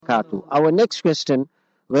barakatuh. Our next question,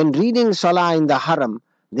 when reading Salah in the Haram,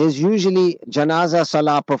 there's usually Janaza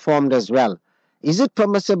Salah performed as well. Is it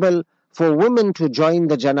permissible for women to join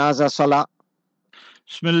the Janaza Salah?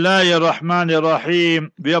 Bismillahir Rahmanir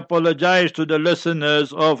Rahim. We apologize to the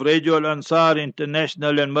listeners of Radio Al Ansar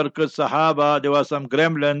International and Markaz Sahaba. There were some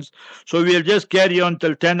gremlins. So we'll just carry on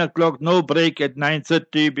till 10 o'clock. No break at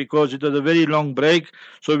 9:30 because it was a very long break.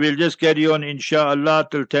 So we'll just carry on inshallah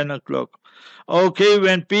till 10 o'clock. Okay,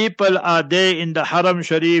 when people are there in the Haram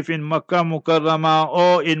Sharif in Makkah Mukarramah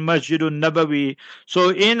or in Masjidun Nabawi,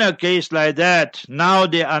 so in a case like that, now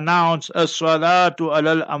they announce as-salatu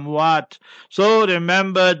alal amwat. So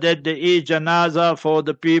remember that there is janaza for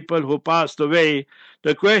the people who passed away.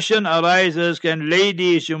 The question arises, can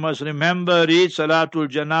ladies, you must remember, read Salatul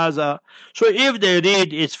Janaza? So if they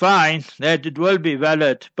read, it's fine, that it will be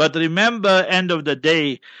valid. But remember, end of the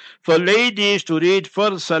day, for ladies to read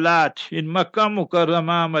first Salat in Makkah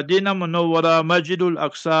Mukarramah, Madinah Munawwara, Masjidul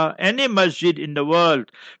Aqsa, any masjid in the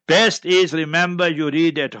world, best is, remember, you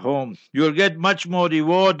read at home. You'll get much more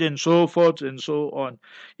reward and so forth and so on.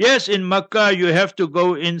 Yes, in Makkah you have to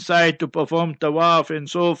go inside to perform tawaf and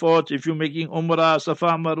so forth. If you're making Umrah,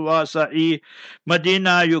 Safa, Marwa, Sa'i.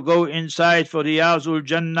 Medina, you go inside for Riyazul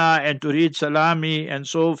Jannah and to read Salami and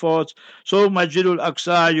so forth. So Masjidul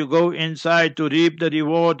Aqsa, you go inside to reap the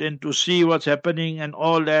reward and to see what's happening and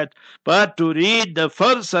all that. But to read the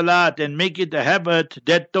first Salat and make it a habit,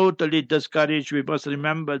 that totally discouraged. We must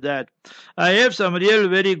remember that. I have some real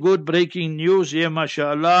very good breaking news here,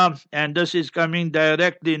 mashallah, and this is coming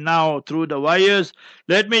directly now through the wires.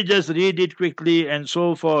 Let me just read it quickly and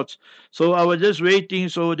so forth. So I was just waiting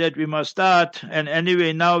so that we must start, and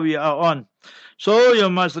anyway now we are on. So you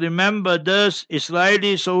must remember this.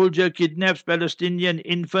 Israeli soldier kidnaps Palestinian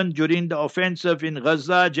infant during the offensive in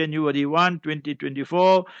Gaza, January 1,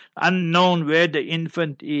 2024. Unknown where the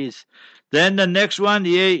infant is. Then the next one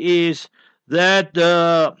here is that,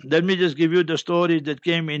 let me just give you the story that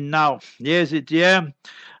came in now. Yes, it's here.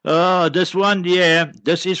 This one here,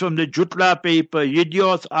 this is from the Jutla paper,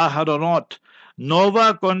 Yidioth Aharonot.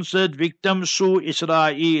 Nova concert victims sue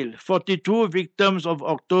Israel. 42 victims of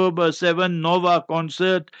October 7 Nova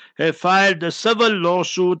concert have filed a civil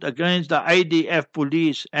lawsuit against the IDF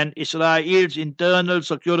police and Israel's internal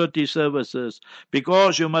security services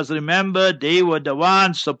because you must remember they were the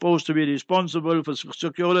ones supposed to be responsible for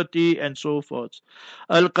security and so forth.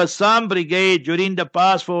 Al-Qassam Brigade, during the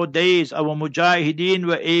past 4 days, our Mujahideen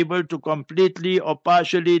were able to completely or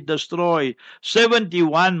partially destroy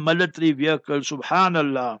 71 military vehicles.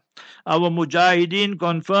 Subhanallah. Our Mujahideen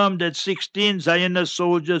confirmed that 16 Zionist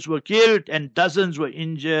soldiers were killed and dozens were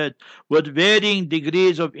injured with varying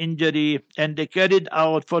degrees of injury, and they carried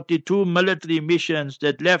out 42 military missions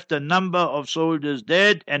that left a number of soldiers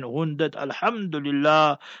dead and wounded.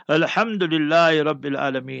 Alhamdulillah, Alhamdulillah Rabbil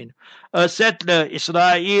Alameen. A settler,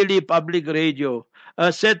 Israeli public radio.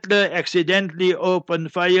 A settler accidentally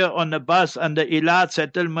opened fire on a bus on the Eilat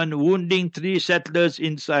settlement, wounding 3 settlers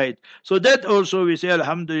inside. So that also we say,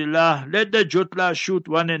 Alhamdulillah, let the Jutla shoot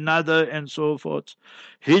one another and so forth.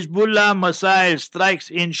 Hezbollah missile strikes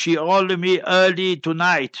in Shiolmi early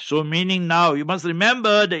tonight. So meaning now, you must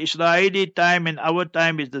remember the Israeli time and our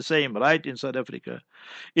time is the same, right, in South Africa.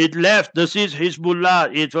 It left, this is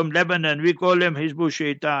Hezbollah, it's from Lebanon, we call them Hezbollah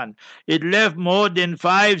Shaitan. It left more than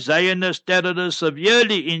 5 Zionist terrorists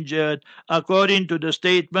severely injured, according to the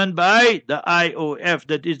statement by the IOF,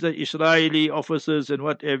 that is the Israeli officers and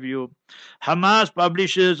what have you. Hamas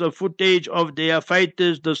publishes a footage of their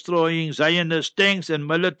fighters destroying Zionist tanks and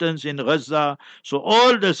militants in Gaza. So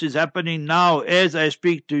all this is happening now as I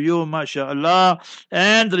speak to you, mashallah.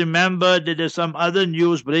 And remember that there's some other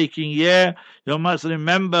news breaking here. You must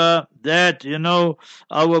remember that,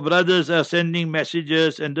 our brothers are sending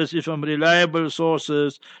messages, and this is from reliable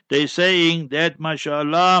sources. They're saying that,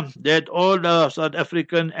 mashallah, that all the South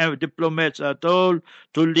African diplomats are told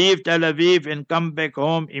to leave Tel Aviv and come back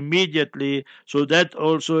home immediately. So that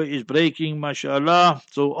also is breaking, mashallah.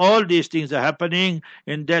 So all these things are happening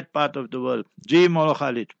in that part of the world. Ji Mawla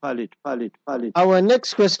Khalid. Our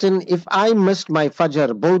next question, if I missed my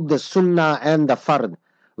Fajr, both the Sunnah and the Fard,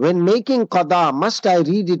 when making qada, must I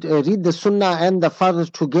read the Sunnah and the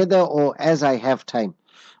Fard together or as I have time?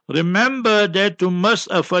 Remember that to miss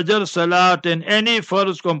a Fajr Salat and any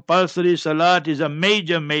first compulsory Salat is a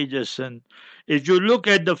major sin. If you look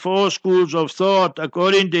at the 4 schools of thought,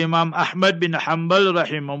 according to Imam Ahmad bin Hanbal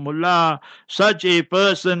rahimahullah, such a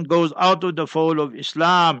person goes out of the fold of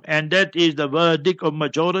Islam, and that is the verdict of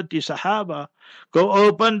majority Sahaba. Go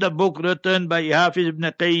open the book written by Hafiz ibn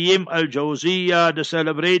Qayyim al-Jawziyah, the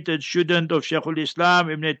celebrated student of Shaykhul Islam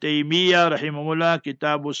ibn Taymiyyah rahimahullah,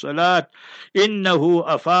 Kitabu Salat. Innahu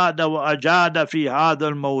afada wa ajada fi hadha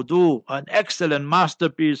al-mawdu. An excellent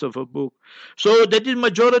masterpiece of a book. So that is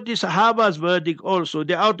majority Sahaba's verdict also.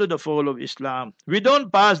 They're out of the fold of Islam. We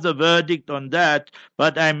don't pass the verdict on that,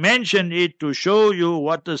 but I mention it to show you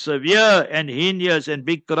what a severe and heinous and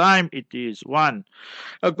big crime it is. One,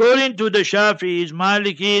 according to the Shafi'is,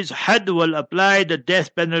 Malikis, had will apply the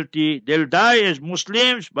death penalty. They'll die as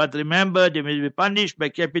Muslims, but remember they will be punished by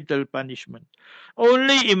capital punishment.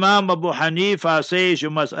 Only Imam Abu Hanifa says you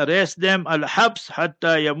must arrest them al-habs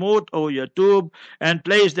hatta yamut or yatub and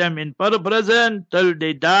place them in prison till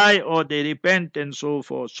they die or they repent and so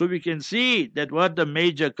forth. So we can see that what a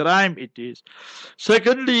major crime it is.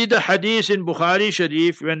 Secondly, the hadith in Bukhari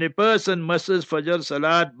Sharif, when a person misses Fajr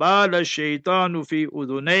Salat, bala shaitanu fi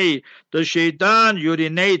udunay, the shaitan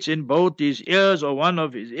urinates in both his ears or one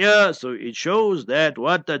of his ears. So it shows that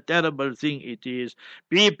what a terrible thing it is.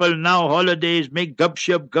 People now holidays make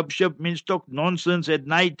gupshup means talk nonsense at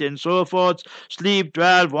night and so forth, sleep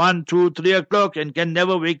 12, 1, 2, 3 o'clock and can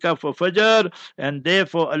never wake up for Fajr, and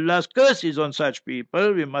therefore Allah's curse is on such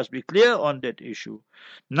people. We must be clear on that issue.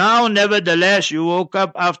 Now, nevertheless, you woke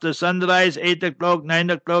up after sunrise, 8 o'clock, 9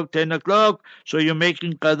 o'clock, 10 o'clock, so you're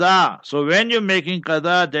making qada. So when you're making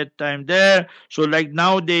qada that time there, so like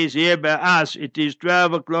nowadays here by us, it is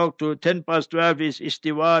 12 o'clock to 10 past 12 is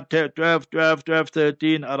istiwa, 12,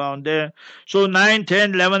 13 around there. So 9,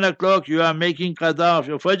 10, 11 o'clock you are making qada of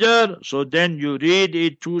your fajr, so then you read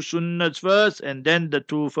it 2 sunnats first and then the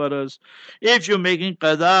 2 farz. If you're making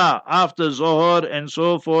qada after zohar and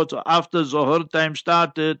so forth, or after zohar time started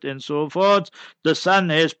and so forth, the sun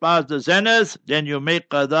has passed the zenith, then you make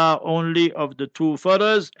qada only of the 2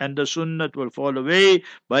 farz and the sunnat will fall away,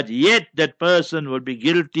 but yet that person will be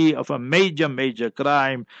guilty of a major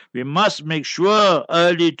crime. We must make sure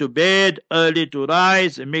early to bed, early to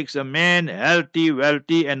rise. It makes a man healthy,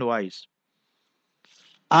 wealthy and wise.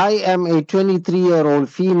 I am a 23-year-old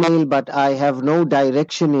female, but I have no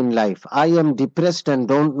direction in life. I am depressed and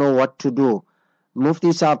don't know what to do. Mufti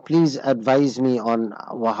Saab, please advise me on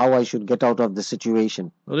how I should get out of the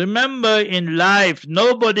situation. Remember, in life,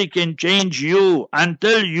 nobody can change you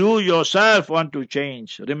until you yourself want to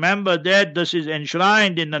change. Remember that this is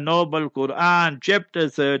enshrined in the Noble Quran, chapter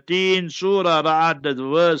 13, Surah Ra'ad,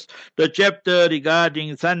 the chapter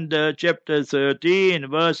regarding thunder, chapter 13,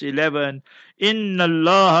 verse 11. إن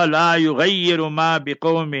الله لا يغير ما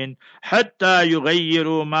بقوم حتى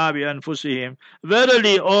يغيروا ما بأنفسهم.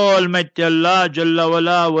 Verily, Almighty Allah Jalla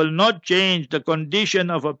wala will not change the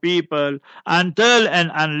condition of a people until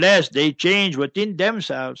and unless they change within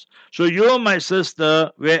themselves. So you, my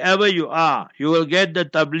sister, wherever you are, you will get the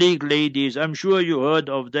Tabligh ladies. I'm sure you heard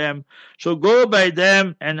of them. So go by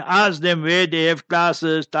them and ask them where they have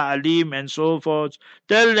classes, ta'aleem and so forth.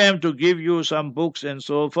 Tell them to give you some books and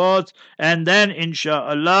so forth, and then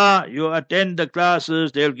inshallah you attend the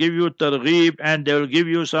classes. They'll give you targheeb and they'll give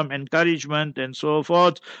you some encouragement and so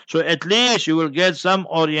forth. So at least you will get some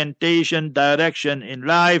orientation, direction in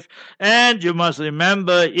life. And you must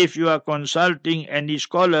remember, if you are consulting any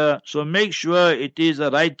scholar, so make sure it is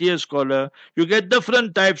a righteous scholar. You get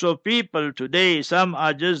different types of people today. Some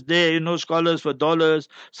are just there, scholars for dollars.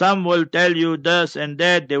 Some will tell you this and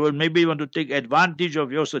that. They will maybe want to take advantage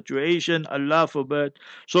of your situation. Allah forbid.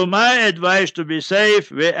 So my advice, to be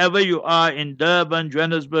safe wherever you are, in Durban,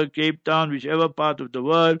 Johannesburg, Cape Town, whichever part of the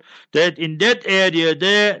world, that in that area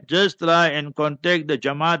there, just try and contact the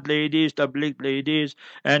Jamaat ladies, Tabligh ladies,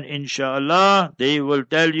 and inshallah they will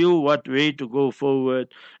tell you what way to go forward.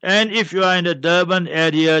 And if you are in the Durban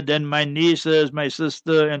area, then my nieces, my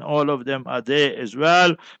sister and all of them are there as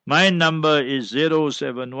well. My number is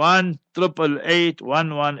 071 888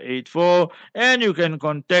 1184, and you can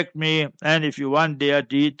contact me, and if you want their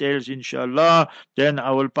details inshallah, then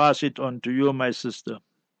I will pass it on to you, my sister.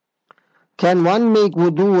 Can one make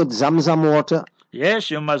wudu with Zamzam water?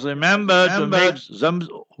 Yes, you must remember to make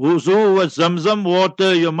wuzu with Zamzam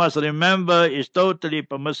water. You must remember is totally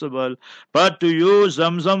permissible. But to use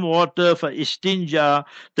Zamzam water for istinja,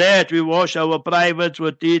 that we wash our privates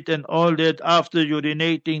with it and all that after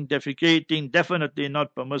urinating, defecating, definitely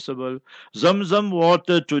not permissible. Zamzam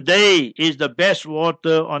water today is the best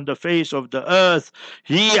water on the face of the earth.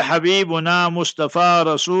 He Habibuna Mustafa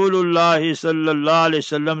Rasulullah sallallahu alaihi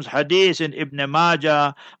wasallam's hadith in Ibn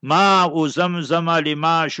Majah, Ma'u Zamzam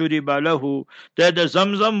lima shuriba lahu, that the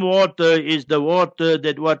Zamzam Zamzam water is the water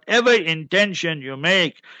that whatever intention you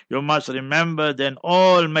make, you must remember then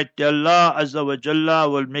Almighty Allah Azza wa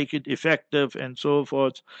Jalla will make it effective and so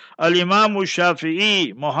forth. Al-Imam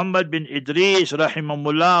Shafi'i, Muhammad bin Idris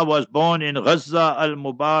rahimahullah, was born in Gaza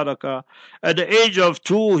al-Mubarakah. At the age of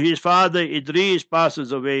 2, his father Idris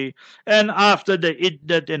passes away, and after the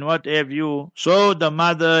iddat and what have you, so the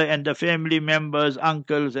mother and the family members,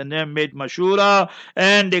 uncles and them made mashura,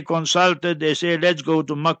 and they consulted, they say, let's go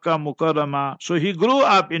to Makkah Mukarramah. So he grew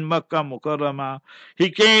up in Makkah Mukarramah. He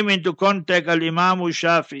came into contact, Al-Imam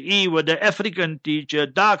Shafi'i, with the African teacher,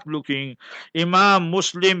 dark looking, Imam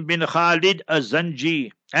Muslim bin Khalid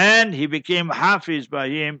Az-Zanji, and he became Hafiz by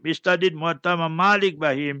him. He studied Mu'tamam Malik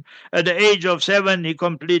by him. At the age of 7, he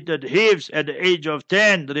completed Hifz. At the age of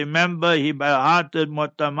 10, remember, he by-hearted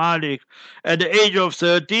Mu'tamam Malik. At the age of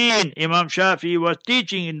 13, Imam Shafi was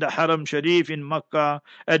teaching in the Haram Sharif in Makkah.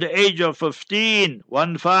 At the age of 15,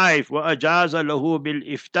 1-5, وَأَجَازَ لَهُ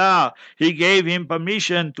بِالْإِفْتَاءِ, he gave him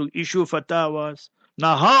permission to issue fatwas.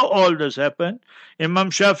 Now, how all this happened?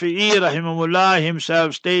 Imam Shafi'i rahimahullah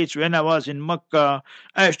himself states, when I was in Makkah,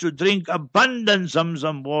 I used to drink abundant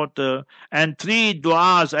Zamzam water, and 3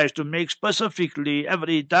 du'as I used to make specifically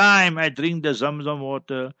every time I drink the Zamzam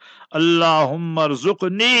water. Allahumma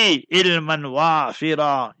rzuqni ilman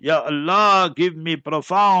wafira. Ya Allah, give me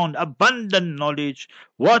profound, abundant knowledge.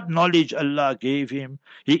 What knowledge Allah gave him?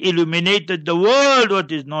 He illuminated the world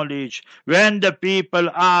with his knowledge. When the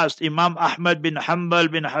people asked Imam Ahmad bin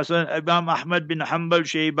Hanbal bin Hassan, Imam Ahmad bin Hanbal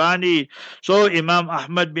Shaybani, so Imam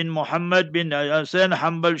Ahmad bin Muhammad bin Hassan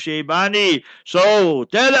Hanbal Shaybani, so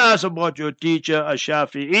tell us about your teacher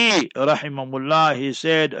Ash-Shafi'i rahimahullah. He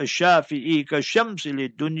said, Ash-Shafi'i ka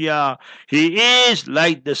shamsi dunya, he is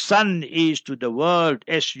like the sun is to the world,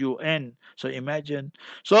 S-U-N. So imagine.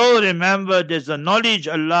 So remember, there's the knowledge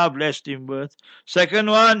Allah blessed him with. Second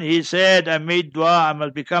one, he said, I made dua, I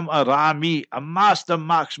must become a Rami, a master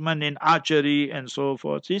marksman in archery and so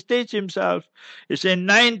forth. He states himself, he said,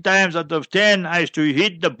 9 times out of 10, I used to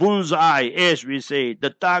hit the bullseye, as we say, the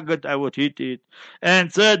target, I would hit it.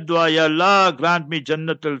 And third dua, Ya Allah, grant me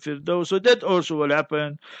Jannat al-Firdaus. So that also will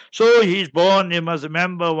happen. So he's born, you must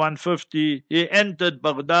remember, 150. He entered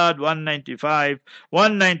Baghdad, 195.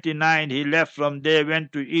 199, he left from there,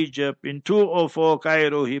 went to Egypt. In 204,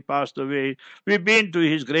 Cairo, he passed away. We've been to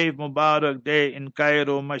his grave Mubarak there in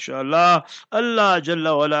Cairo, mashallah. Allah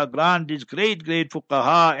Jalla wala grant these great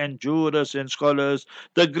fuqaha and jurists and scholars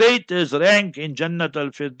the greatest rank in Jannat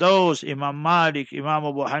al-Firdaus, Imam Malik, Imam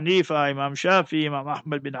Abu Hanifa, Imam Shafi, Imam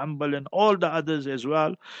Ahmad bin Hanbal, and all the others as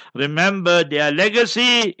well. Remember, their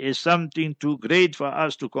legacy is something too great for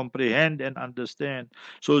us to comprehend and understand.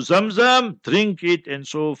 So Zamzam, drink it and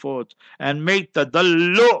so forth, and make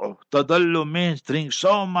tadallu. Tadallu means drink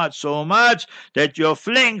so much that your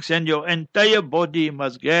flanks and your entire body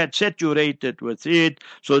must get saturated with it.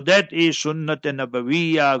 So that is Sunnat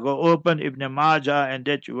Nabawiyya. Go open Ibn Majah and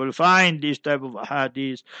that you will find this type of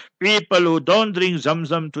hadith. People who don't drink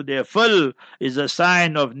Zamzam to their full is a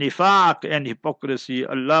sign of nifaq and hypocrisy.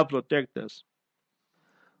 Allah protect us.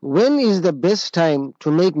 When is the best time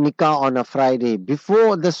to make nikah on a Friday?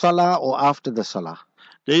 Before the salah or after the salah?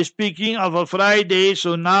 They're speaking of a Friday,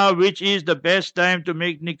 so now which is the best time to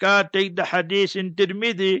make nikah? Take the hadith in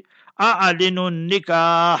Tirmidhi. A'alinun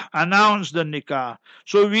nikah, announce the nikah.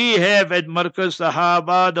 So we have at Markaz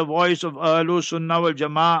Sahaba, the voice of Ahlus Sunnah wal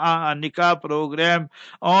Jama'ah, a nikah program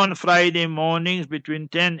on Friday mornings between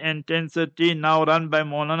 10 and 10:30, now run by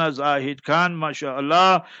Maulana Zahid Khan,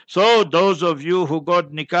 mashallah. So those of you who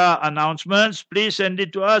got nikah announcements, please send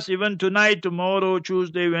it to us even tonight, tomorrow,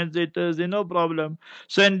 Tuesday, Wednesday, Thursday, no problem.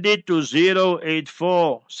 Send it to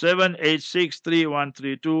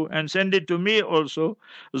 084-786-3132 and send it to me also,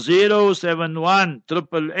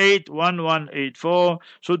 071-888-1184.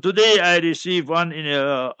 So today I received one in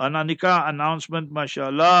an nikah announcement,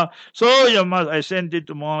 mashallah. So I sent it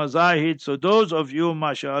to Maulana Zahid. So those of you,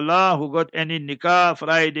 mashallah, who got any nikah,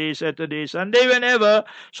 Friday, Saturday, Sunday, whenever,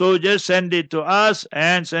 so just send it to us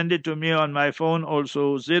and send it to me on my phone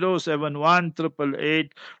also,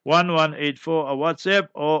 071-888-1184, a WhatsApp,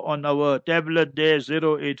 or on our tablet there,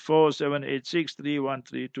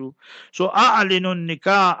 084-786-3132. So a'alinun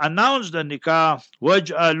nikah, announce the nikah,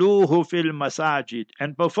 waj'aluhu fil masajid,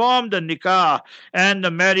 and perform the nikah and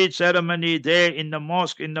the marriage ceremony there in the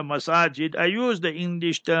mosque, in the masajid. I use the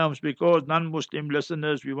English terms because non-Muslim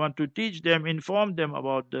listeners, we want to teach them, inform them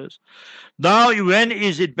about this. Now, when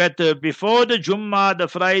is it better? Before the Jummah, the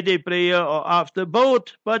Friday prayer, or after?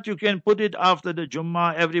 Both. But you can put it after the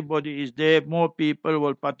Jummah. Everybody is there. More people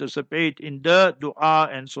will participate in the dua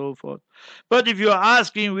and so forth. But if you're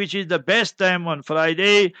asking which is the best time on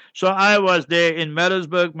Friday, so I was there in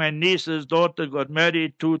Marisburg. My niece's daughter got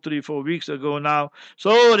married 2, 3, 4 weeks ago now.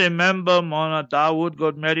 So remember, Mona Dawood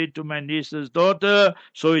got married to my niece's daughter.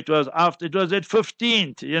 So it was at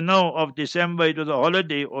 15th, of December. It was a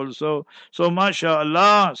holiday also. So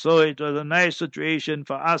mashallah, so it was a nice situation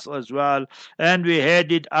for us as well. And we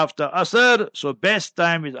had it after Asr. So best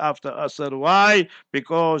time is after Asr. Why?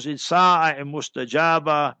 Because it's Sa'a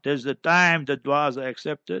Mustajaba. There's the time the du'as are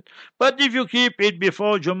accepted. But if you keep it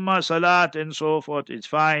before Jummah Salat and so forth, it's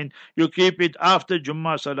fine. You keep it after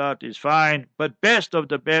Jummah Salat, it's fine. But best of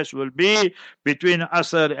the best will be between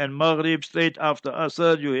Asr and Maghrib. Straight after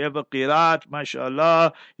Asr, you have a qiraat,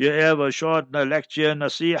 mashallah. You have a short lecture,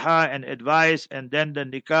 nasiha and advice, and then the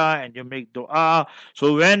nikah, and you make dua.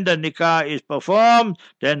 So when the nikah is performed,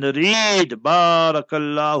 then read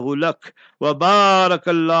Barakallahu lak wa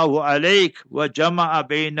Barakallahu alayk wa jama'a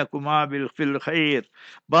baynakuma fil khair.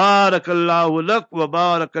 Barakallahu lak wa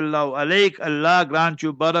Barakallahu alayk. Allah grant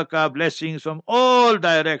you barakah, blessings from all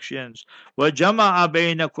directions. Wa jama'a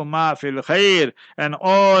baynakuma fil khair. And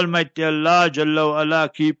Almighty Allah Jalla wa Ala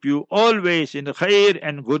keep you always in khair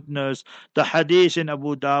and goodness. The hadith in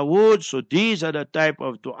Abu Dawood. So these are the type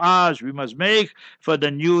of du'as we must make for the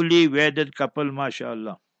newly wedded couple,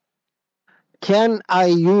 mashallah. Can I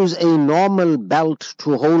use a normal belt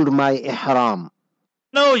to hold my ihram?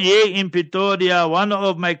 No, in Pretoria, one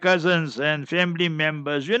of my cousins and family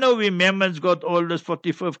members, we Memons got all this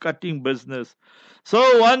 45th cutting business.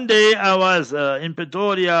 So one day I was in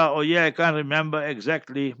Pretoria, I can't remember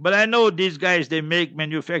exactly, but I know these guys, they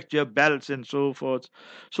manufacture belts and so forth.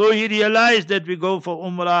 So he realized that we go for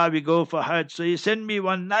Umrah, we go for Hajj. So he sent me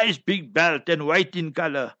one nice big belt and white in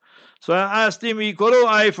color. So I asked him,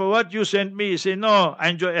 for what you sent me? He said, no, I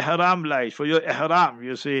enjoy ihram light, for your ihram,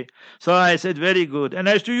 you see. So I said, very good. And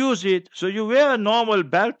I used to use it. So you wear a normal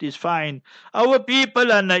belt is fine. Our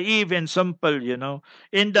people are naive and simple,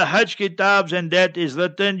 In the Hajj kitabs and that is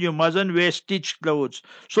written, you mustn't wear stitched clothes.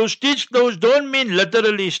 So stitched clothes don't mean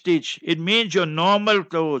literally stitched. It means your normal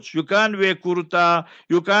clothes. You can't wear kurta,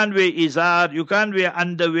 you can't wear izar, you can't wear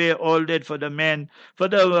underwear, all that for the men.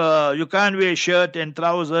 You can't wear shirt and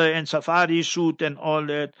trouser and safari suit and all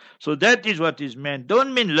that. So that is what is meant.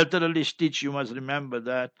 Don't mean literally stitch, you must remember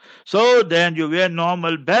that. So then you wear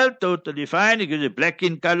normal belt, totally fine. You get it black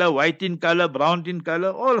in color, white in color, brown in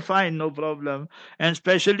color, all fine, no problem. And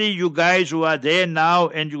especially you guys who are there now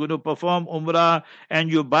and you're going to perform Umrah and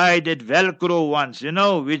you buy that Velcro ones,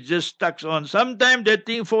 which just stuck on. Sometimes that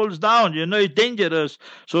thing falls down, it's dangerous.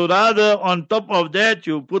 So rather on top of that,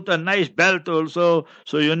 you put a nice belt also.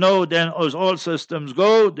 So then as all systems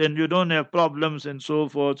go, then you don't have problems and so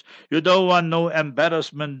forth. You don't want no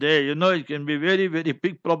embarrassment there. It can be very, very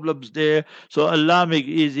big problems there. So Allah make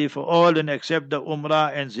easy for all and accept the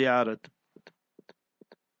Umrah and Ziyarat.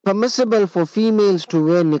 Permissible for females to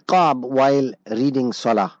wear niqab while reading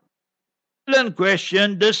Salah? Excellent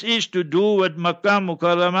question. This is to do with Makkah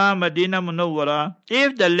Mukarramah, Medina Munawwara.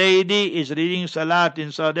 If the lady is reading Salat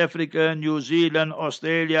in South Africa, New Zealand,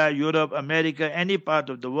 Australia, Europe, America, any part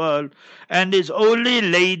of the world, and it's only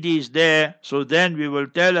ladies there, so then we will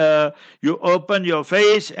tell her, you open your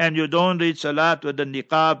face and you don't read Salat with the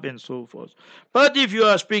niqab and so forth. But if you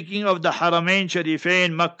are speaking of the Haramain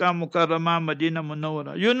Sharifain, Makkah Mukarramah, Medina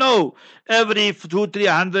Munawwara, every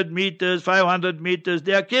 200-300 meters, 500 meters,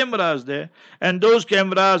 there are cameras there. And those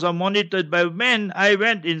cameras are monitored by men. I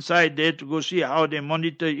went inside there to go see how they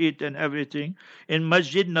monitor it and everything. In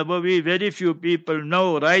Masjid Nabawi, very few people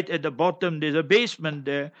know. Right at the bottom, there's a basement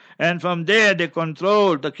there. And from there, they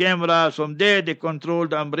control the cameras. From there, they control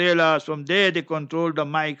the umbrellas. From there, they control the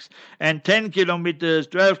mics. And 10 kilometers,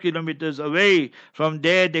 12 kilometers away, from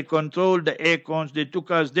there, they control the air cons. They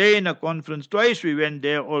took us there in a conference. Twice we went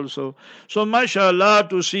there also. So, mashallah,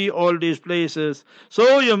 to see all these places.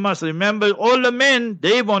 So, you must remember, all the men,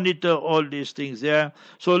 they monitor all these things there.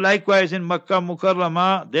 So likewise in Makkah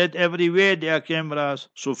Mukarramah, that everywhere there are cameras.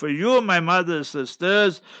 So for you, my mothers,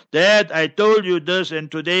 sisters, that I told you this,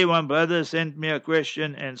 and today one brother sent me a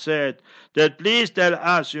question and said that please tell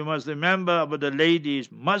us, you must remember about the ladies,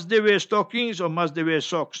 must they wear stockings or must they wear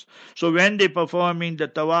socks? So when they performing the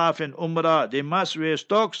tawaf and umrah, they must wear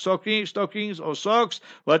stockings or socks,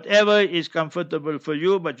 whatever is comfortable for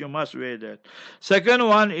you, but you must wear that. Second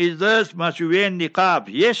one is this, must you wear niqab?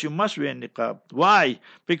 Yes, you must wear niqab. Why?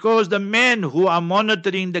 Because the men who are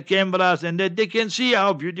monitoring the cameras and that they can see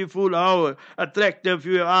how beautiful, how attractive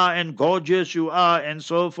you are and gorgeous you are and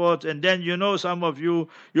so forth. And then some of you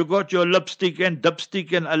got your lipstick and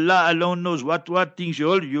dipstick and Allah alone knows what things you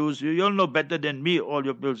all use. You all know better than me all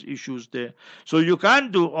your those issues there. So you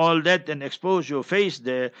can't do all that and expose your face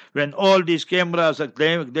there when all these cameras are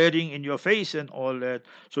glaring in your face and all that.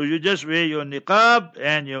 So you just wear your niqab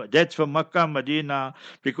and that's for Makkah, Medina,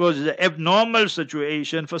 because it's an abnormal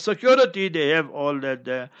situation. For security, they have all that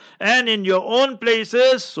there. And in your own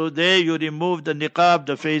places, so there you remove the niqab,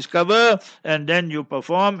 the face cover, and then you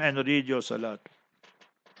perform and read your salat.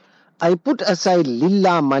 I put aside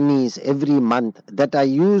lillah monies every month that I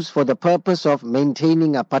use for the purpose of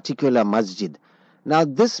maintaining a particular masjid. Now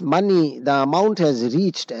this money, the amount has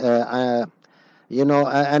reached, an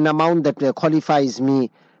amount that qualifies me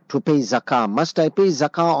to pay zakah. Must I pay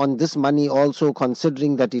zakah on this money also,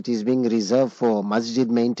 considering that it is being reserved for masjid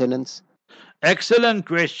maintenance? Excellent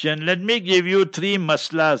question. Let me give you three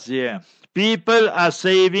maslas here. People are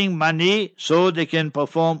saving money so they can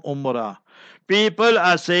perform umrah. People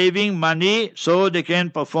are saving money so they can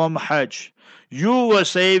perform hajj. You were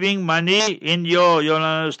saving money in your, you'll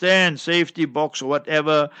understand, safety box or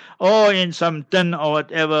whatever, or in some tin or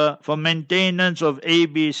whatever for maintenance of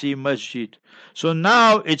ABC Masjid. So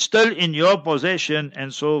now it's still in your possession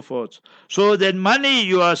and so forth. So that money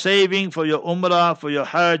you are saving for your umrah, for your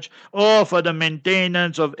hajj, or for the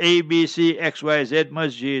maintenance of ABC XYZ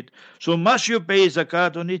Masjid. So must you pay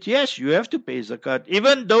zakat on it? Yes, you have to pay zakat.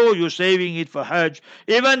 Even though you're saving it for hajj,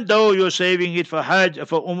 even though you're saving it for hajj,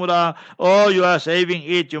 for umrah, or you are saving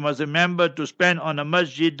it, you must remember to spend on a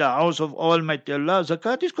masjid, the house of Almighty Allah.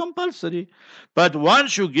 Zakat is compulsory. But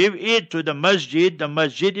once you give it to the masjid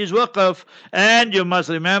is waqf. And you must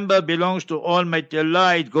remember, belongs to Almighty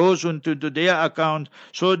Allah. It goes into their account.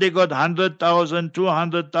 So they got 100,000,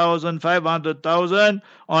 200,000, 500,000.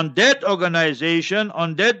 On that organization,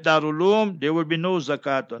 on that Darul there will be no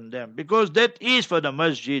zakat on them. Because that is for the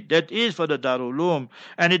masjid, that is for the Darul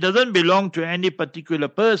and it doesn't belong to any particular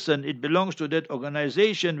person. It belongs to that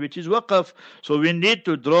organization which is waqf. So we need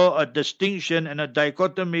to draw a distinction and a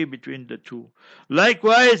dichotomy between the two.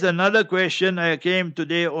 Likewise, another question I came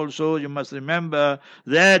today also, you must remember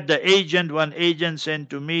that one agent sent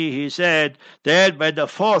to me, he said that by the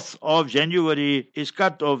 4th of January is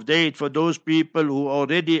cut-off date for those people who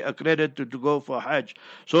already accredited to go for Hajj.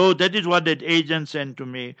 So that is what that agent sent to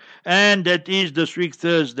me. And that is this week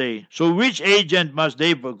Thursday. So which agent must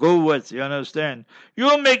they go with? You understand?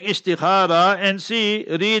 You make istikhara and see,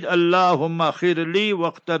 read Allahumma khirli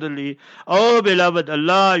waqtarli. Oh beloved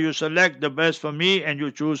Allah, you select the best for me and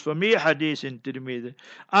you choose for me. Hadith in Tirmidhi.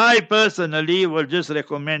 I personally will just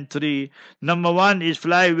recommend three. Number one is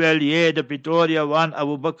Flywell, the Pretoria one.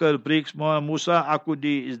 Abu Bakr Briggs, Musa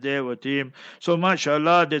Akudi is there with him. So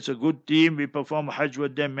mashallah, that's a good team. We perform Hajj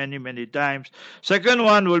with them many times. Second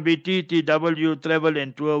one will be TTW, Travel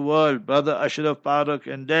and Tour World. Brother Ashraf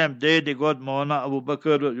Parak and them. They got Mona Abu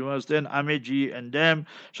Bakr, you understand, Ameji and them.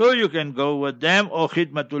 So you can go with them. Or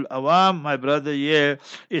Khidmatul Awam, my brother here,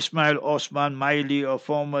 Ismail Osman Miley or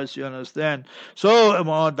Formers, you understand. So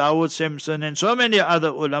Dawood Simpson and so many other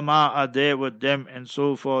ulama are there with them and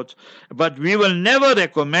so forth. But we will never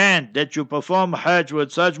recommend that you perform Hajj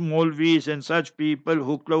with such Molvis and such people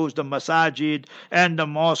who closed the masajid and the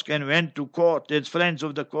mosque and went to court. It's friends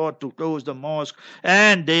of the court to close the mosque.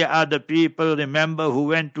 And they are the people, remember, who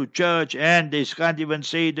went to church and they can't even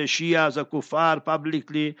say the Shias are kuffar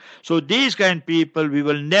publicly. So these kind of people, we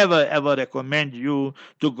will never ever recommend you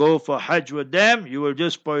to go for Hajj with them. You will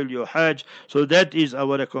just spoil your Hajj. So that is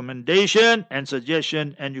our recommendation and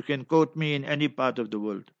suggestion, and you can quote me in any part of the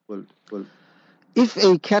world. If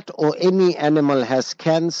a cat or any animal has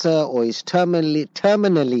cancer or is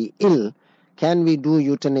terminally ill, can we do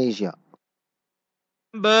euthanasia?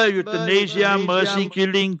 Euthanasia, mercy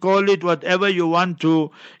killing, call it whatever you want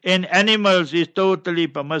to. In animals is totally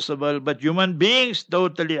permissible, but human beings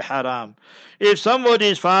totally haram. If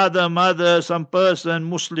somebody's father, mother, some person,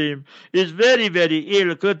 Muslim, is very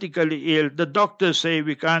ill, critically ill, the doctors say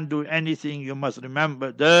we can't do anything. You must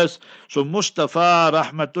remember this. So Mustafa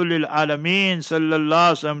Rahmatul Alameen Sallallahu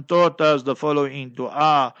Alaihi Wasallam taught us the following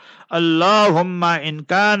dua. Allahumma in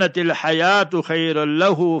kanatil hayatu khayran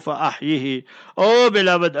lahu fa ahyihi. Oh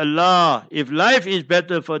beloved Allah, if life is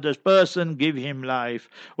better for this person, give him life.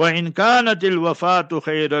 Wa in kanatil wafatu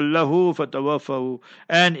khayran lahu fa tawaffahu.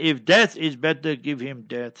 And if death is better, give him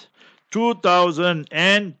death.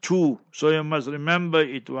 2002. So you must remember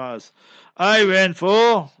it was. I went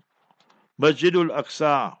for Masjidul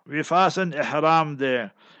Aqsa. We fastened ihram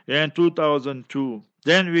there in 2002.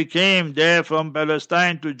 Then we came there from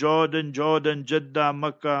Palestine to Jordan, Jeddah,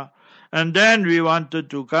 Mecca. And then we wanted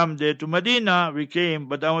to come there to Medina. We came,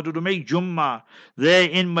 but I wanted to make Jummah there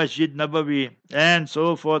in Masjid Nabawi and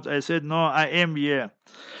so forth. I said, no, I am here.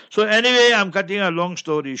 So anyway, I'm cutting a long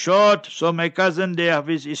story short. So my cousin there,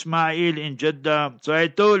 Hafiz Ismail in Jeddah. So I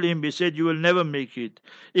told him, he said, you will never make it.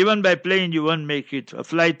 Even by plane, you won't make it. A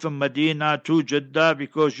flight from Medina to Jeddah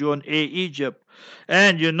because you're on Air Egypt.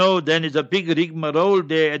 And you know, then it's a big rigmarole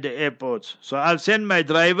there at the airports. So I'll send my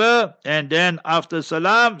driver, and then after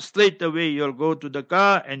salam, straight away you'll go to the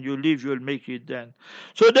car and you leave, you'll make it then.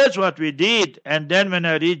 So that's what we did. And then when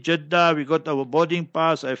I reached Jeddah, we got our boarding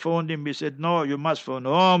pass. I phoned him. He said, no, you must phone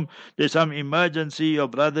home. There's some emergency. Your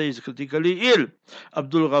brother is critically ill,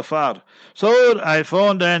 Abdul Ghaffar. So I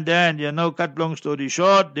phoned, and then, cut long story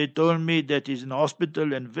short, they told me that he's in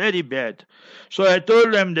hospital and very bad. So I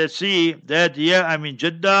told them that, see, that yeah, I'm in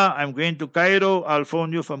Jeddah, I'm going to Cairo, I'll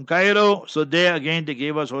phone you from Cairo. So there again they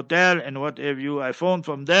gave us hotel and what have you. I phoned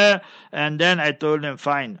from there, and then I told them,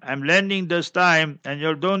 fine, I'm landing this time and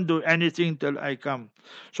you don't do anything till I come.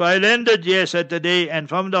 So I landed here Saturday, and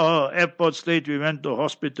from the airport straight we went to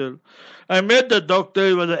hospital. I met the doctor.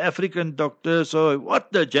 He was an African doctor, so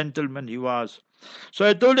what a gentleman he was. So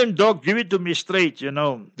I told him, Doc, give it to me straight,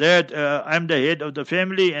 that I'm the head of the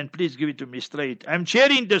family, and please give it to me straight. I'm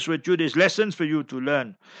sharing this with you. There's lessons for you to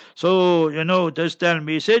learn. So, just tell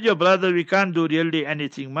me. He said, your brother, we can't do really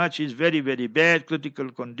anything much. He's very, very bad, critical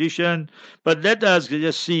condition. But let us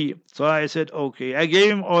just see. So I said, okay. I gave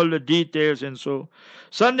him all the details and so.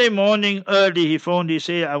 Sunday morning early, he phoned. He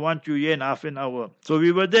said, I want you here in half an hour. So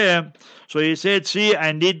we were there. So he said, see,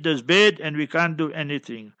 I need this bed and we can't do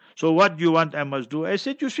anything. So what do you want I must do? I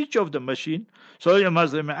said, you switch off the machine. So you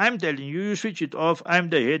must remember, I'm telling you, you switch it off. I'm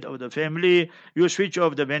the head of the family. You switch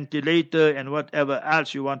off the ventilator and whatever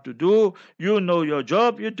else you want to do. You know your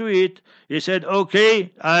job, you do it. He said,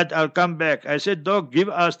 okay, I'll come back. I said, Doc, give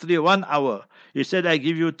us 1 hour. He said, I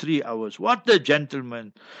give you 3 hours. What a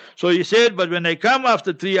gentleman. So he said, but when I come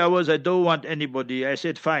after 3 hours, I don't want anybody. I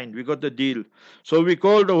said, fine, we got the deal. So we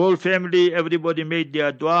called the whole family. Everybody made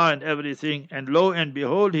their dua and everything. And lo and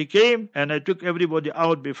behold, he came and I took everybody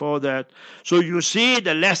out before that. So you see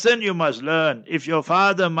the lesson you must learn. If your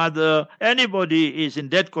father, mother, anybody is in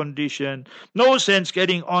that condition, no sense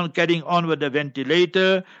carrying on with the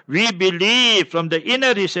ventilator. We believe from the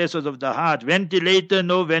inner recesses of the heart, ventilator,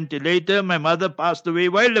 no ventilator. My mother passed away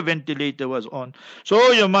while the ventilator was on.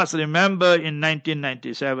 So you must remember in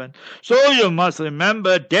 1997. So you must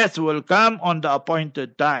remember death will come on the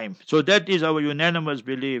appointed time. So that is our unanimous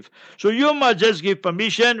belief. So you must just give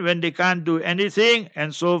permission when they can't do anything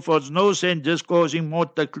and so forth. No sense just causing more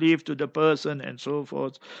taklif to the person and so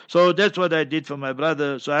forth. So that's what I did for my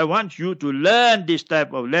brother. So I want you to learn this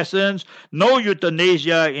type of lessons. No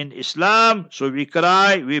euthanasia in Islam. So we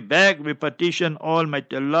cry, we beg, we petition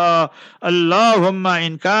Almighty Allah. Allahumma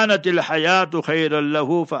in kanatil hayatu khayran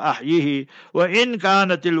lahu fa ahyihi wa in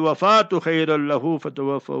kanatil wafatu khayran lahu fa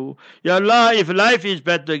tawaffahu. Ya Allah, if life is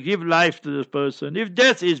better, give life to this person. If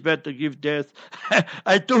death is better, give death.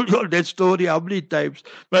 I told you all that story how many times.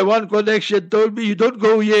 My one connection told me, you don't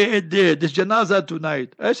go here and there. There's janazah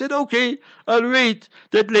tonight. I said, okay, I'll wait.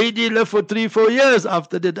 That lady left for 3-4 years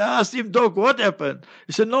after that. I asked him, Doc, what happened?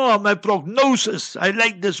 He said, no, my prognosis. I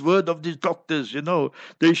like this word of these doctors,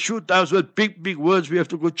 They shoot us with big, big words. We have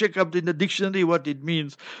to go check up in the dictionary what it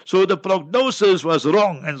means. So the prognosis was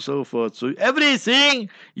wrong and so forth. So everything,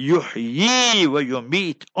 yuhyi wa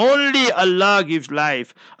yumit. Only Allah gives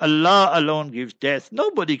life. Allah alone gives death.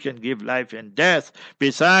 Nobody can give life and death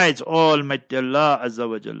besides Almighty Allah Azza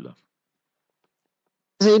wa Jalla.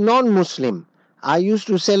 As a non-Muslim, I used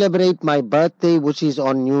to celebrate my birthday, which is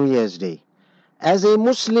on New Year's Day. As a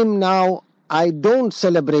Muslim now, I don't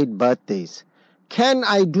celebrate birthdays. Can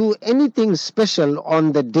I do anything special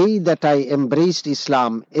on the day that I embraced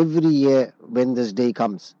Islam every year when this day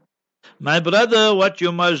comes? My brother, what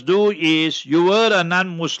you must do is, you were a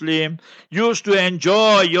non-Muslim, used to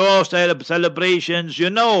enjoy your celebrations,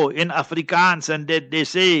 in Afrikaans, and that they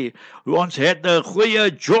say, we once had the goeie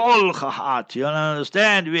jol gehad, you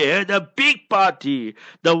understand? We had a big party,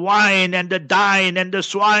 the wine and the dine and the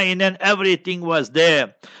swine and everything was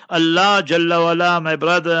there. Allah Jalla wala, my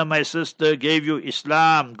brother, my sister, gave you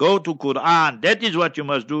Islam. Go to Quran. That is what you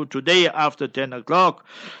must do today after 10 o'clock.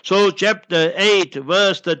 So chapter 8,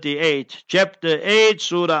 verse 38. 38, chapter 8,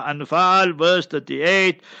 Surah Anfal, verse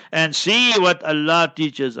 38, and see what Allah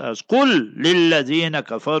teaches us. قُلْ لِلَّذِينَ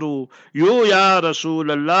كَفَرُوا. You, Ya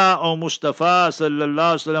Rasulullah, O Mustafa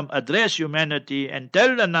sallallahu alaihi wasallam, address humanity and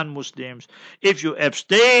tell the non-Muslims, if you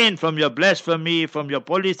abstain from your blasphemy, from your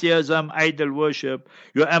polytheism, idol worship,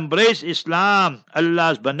 you embrace Islam,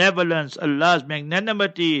 Allah's benevolence, Allah's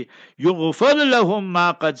magnanimity, يُغْفَرْ لَهُمْ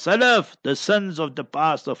مَا قَدْ سَلَفْ. The sins of the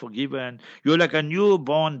past are forgiven. You're like a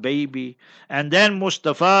newborn baby. And then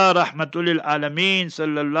Mustafa rahmatul alameen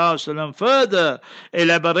sallallahu alaihi wasallam further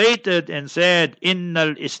elaborated and said,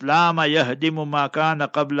 Innal Islam yahdimu ma kana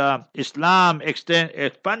qabla. Islam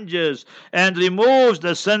expunges and removes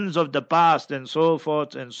the sins of the past, and so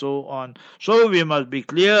forth and so on. So we must be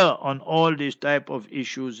clear on all these type of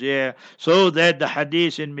issues here, so that the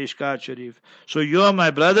hadith in Mishkat Sharif. So you,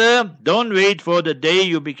 my brother, don't wait for the day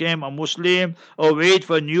you became a Muslim, or wait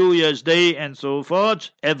for New Year's Day and so forth.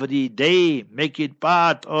 Every day make it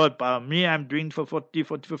part. Or me, I'm doing for 40,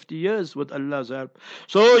 50 years with Allah's help.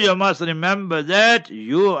 So you must remember that.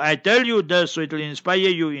 I tell you this, so it will inspire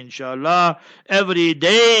you, inshallah. Every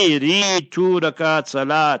day read 2 rakat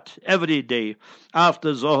salat. Every day,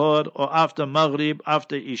 after Zohar or after Maghrib,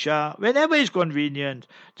 after Isha, whenever it's convenient.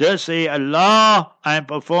 Just say, Allah, I am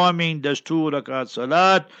performing this 2 rakat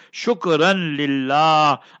salat, shukran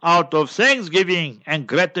lillah, out of thanksgiving and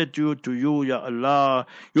gratitude to you, Ya Allah.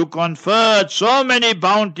 You conferred so many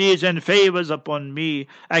bounties and favors upon me.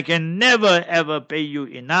 I can never ever pay you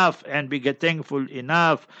enough and be thankful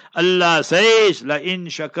enough. Allah says, La in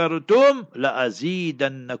shakartum la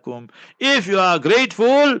azidannakum. If you are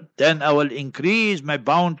grateful, then I will increase my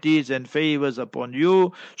bounties and favors upon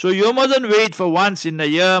you. So you mustn't wait for once in a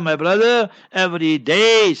year, my brother. Every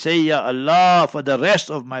day say, Ya Allah, for the rest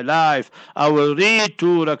of my life, I will read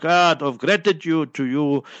 2 rakat of gratitude to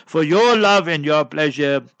you for your love and your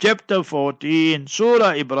pleasure. Chapter 14,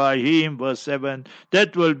 Surah Ibrahim, verse 7.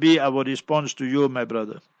 That will be our response to you, my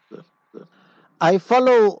brother. I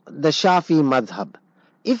follow the Shafi madhab.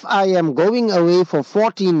 If I am going away for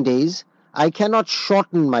 14 days, I cannot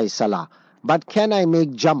shorten my salah. But can I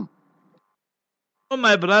make jump? Oh,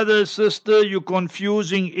 my brother, sister, you're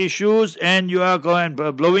confusing issues and you are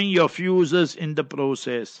blowing your fuses in the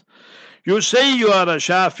process. You say you are a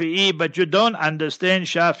Shafi'i, but you don't understand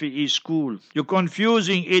Shafi'i school. You're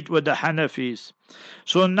confusing it with the Hanafis.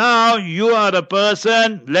 So now you are a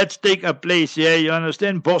person, let's take a place here, you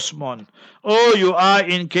understand, Bosman. Or you are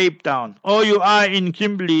in Cape Town. Or you are in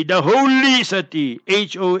Kimberley, the holy city,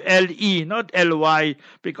 Hole, not Ly,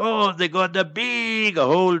 because they got the big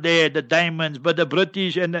hole there, the diamonds, but the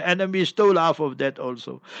British and the enemy stole half of that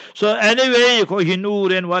also. So anyway, you call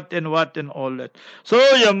Hinur and what and all that. So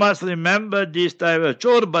you must remember this type of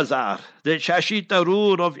Chor Bazaar, the Shashi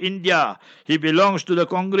Tharoor of India. He belongs to the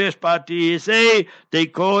Congress party. He say they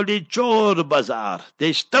call it Chor Bazaar.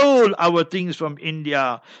 They stole our things from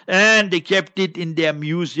India and they kept it in their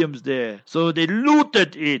museums there. So they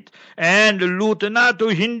looted it. And loot not to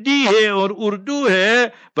Hindi hai or Urdu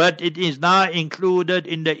hai, but it is now included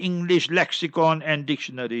in the English lexicon and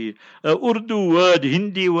dictionary. Urdu word,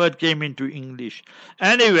 Hindi word came into English.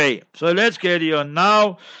 Anyway, so let's carry on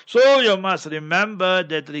now. So you must remember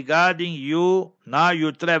that regarding you, now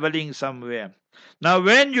you're traveling somewhere. Now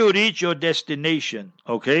when you reach your destination,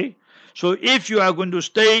 okay, so if you are going to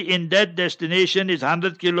stay in that destination, it's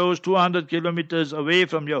 100 kilos, 200 kilometers away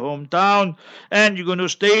from your hometown, and you're going to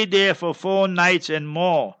stay there for 4 nights and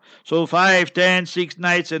more. So 5, 10, 6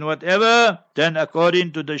 nights and whatever, then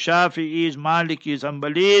according to the Shafi'is, Malikis,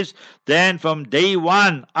 Hanbalis, then from day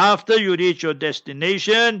 1, after you reach your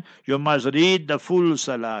destination, you must read the full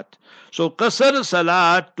salat. So Qasr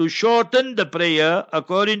Salat, to shorten the prayer,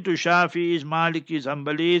 according to Shafi'is, Malikis,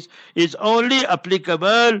 Hanbalis, is only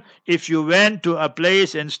applicable if you went to a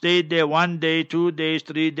place and stayed there 1 day, 2 days,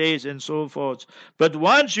 3 days, and so forth. But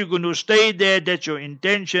once you're going to stay there, that's your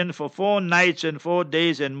intention for 4 nights and 4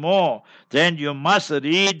 days and more, then you must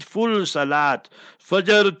read full Salat.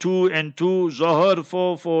 Fajr 2 and 2, Zohar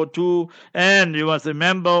 4, 4, 2, and you must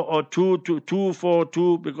remember, or 2, 2, 4,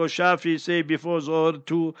 2, because Shafi say before Zohar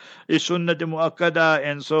 2 is Sunnat Muakkada,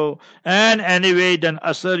 and so. And anyway, then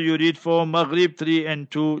Asr you read 4, Maghrib 3 and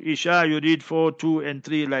 2, Isha you read 4, 2 and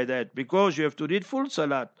 3, like that. that because you have to read full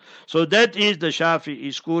salat. So that is the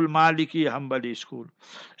Shafi'i school, Maliki, Hanbali school.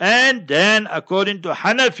 And then according to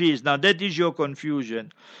Hanafis, now that is your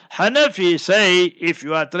confusion. Hanafi say if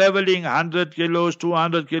you are traveling 100 kilos,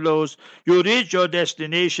 200 kilos, you reach your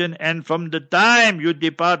destination, and from the time you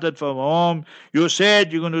departed from home, you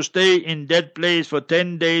said you're going to stay in that place for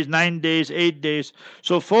 10 days, 9 days, 8 days.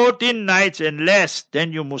 So 14 nights and less,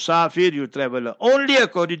 then you musafir, you traveler. Only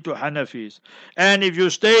according to Hanafis. And if you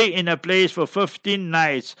stay in a place for 15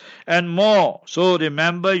 nights and more, so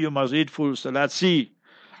remember you must read full salat. See,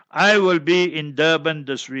 I will be in Durban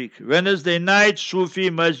this week. Wednesday night, Sufi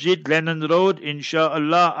Masjid, Lennon Road,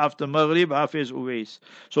 inshallah, after Maghrib, Hafiz Uwais.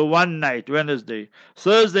 So one night, Wednesday.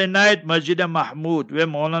 Thursday night, Masjid Mahmud, where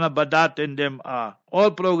Maulana Badat and them are. All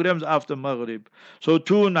programs after Maghrib. So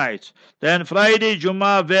 2 nights. Then Friday,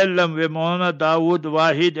 Jummah, Vellam, where Maulana Dawood,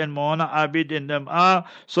 Wahid and Maulana Abid and them are.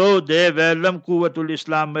 So there, Vellam, Quwwatul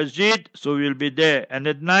Islam Masjid. So we'll be there. And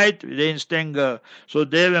at night, they're in Stenger. So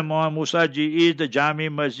there, where Maulana Musa Ji is, the Jami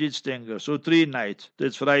Masjid Stenger. So 3 nights.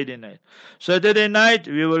 That's Friday night. Saturday night,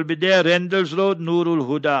 we will be there, Rendell's Road, Nurul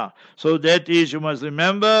Huda. So that is, you must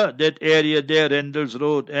remember, that area there, Rendell's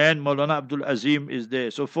Road. And Maulana Abdul Azim is there.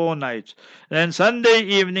 So 4 nights. Then Sunday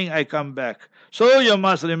evening I come back. So you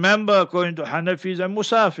must remember, according to Hanafis, I'm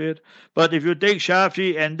Musafir. But if you take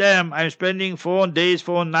Shafi and them, I'm spending 4 days,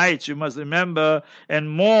 4 nights, you must remember, and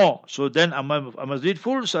more. So then I must read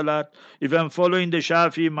full Salat if I'm following the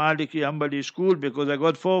Shafi, Maliki, Hanbali school, because I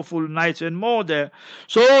got 4 full nights and more there.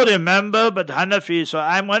 So remember, but Hanafi, so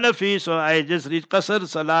I'm Hanafi, so I just read Qasr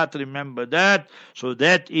Salat, remember that. So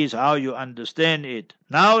that is how you understand it.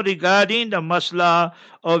 Now regarding the masla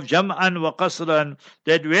of Jam'an wa Qasran,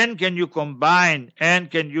 that when can you combine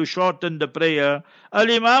and can you shorten the prayer?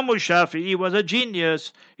 Al-Imam al-Shafi'i was a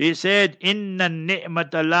genius. He said, Inna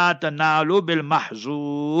ni'mata la tanalu bil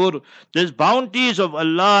mahzur. These bounties of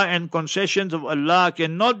Allah and concessions of Allah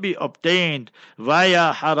cannot be obtained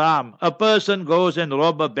via haram. A person goes and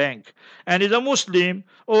rob a bank and is a Muslim,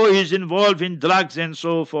 or he's involved in drugs and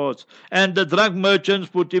so forth, and the drug merchants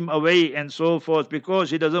put him away and so forth because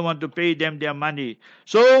he doesn't want to pay them their money.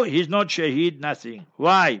 So he's not shaheed, nothing.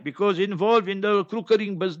 Why? Because he's involved in the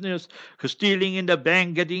crookering business, stealing in the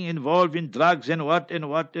bank, getting involved in drugs and what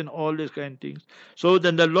and all these kind of things. So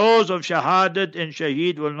then the laws of shahadat and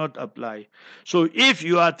shaheed will not apply. So if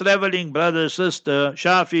you are traveling, brother, sister,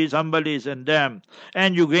 Shafis, Hanbalis and them,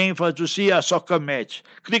 and you're going to see a soccer match,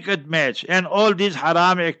 cricket match, and all these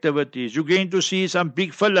haram activities, you're going to see some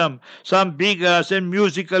big film, some big some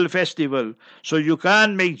musical festival. So you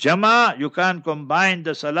can't make jama, you can't combine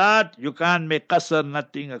the salat, you can't make qasr,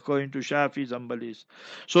 nothing, according to Shafis, Hanbalis.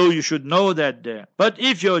 So you should know that there. But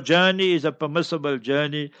if your journey is a permissible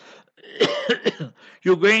journey,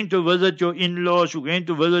 you're going to visit your in-laws, you're going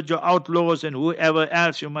to visit your outlaws and whoever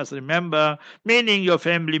else, you must remember, meaning your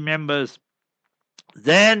family members.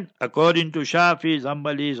 Then, according to Shafis,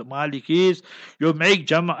 Hanbalis, Malikis, you make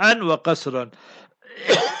Jam'an wa Qasran.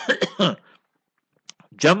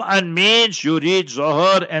 Jam'an means you read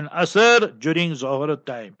Zohar and Asr during Zohar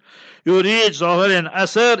time. You read Zohar and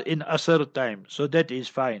Asr in Asr time. So that is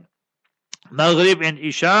fine. Maghrib and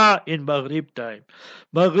Isha in Maghrib time.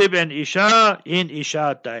 Maghrib and Isha in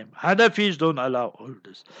Isha time. Hanafis don't allow all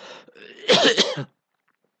this.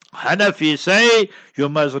 Hanafi say you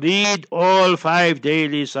must read all 5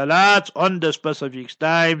 daily salats on the specific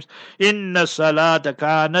times. Inna salata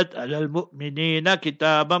kanat alal mu'minina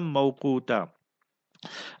kitaban mawquta.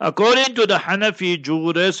 According to the Hanafi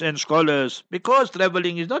jurists and scholars, because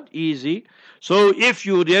traveling is not easy, so if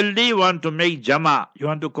you really want to make jama, you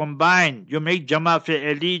want to combine, you make jama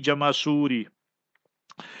fi'li, jama suri.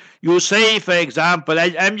 You say, for example,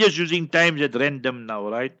 I'm just using times at random now,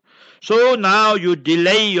 right? So now you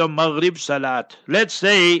delay your Maghrib Salat. Let's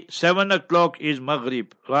say 7 o'clock is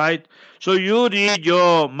Maghrib, right? So you read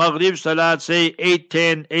your Maghrib Salat, say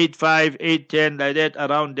 8:10, 8:05, 8:10, like that,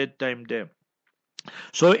 around that time there.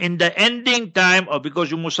 So in the ending time, or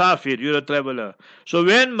because you're Musafir, you're a traveler. So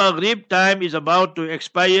when Maghrib time is about to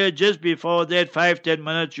expire, just before that 5-10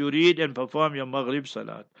 minutes you read and perform your Maghrib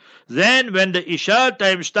Salat. Then when the Isha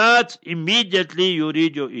time starts, immediately you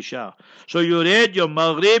read your Isha. So you read your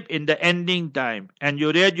Maghrib in the ending time, and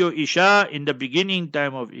you read your Isha in the beginning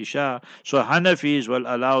time of Isha. So Hanafis will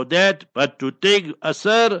allow that, but to take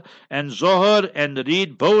Asr and Zohar and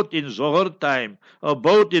read both in Zohar time or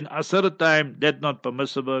both in Asr time, that's not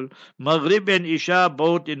permissible. Maghrib and Isha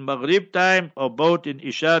both in Maghrib time or both in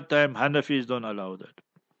Isha time, Hanafis don't allow that.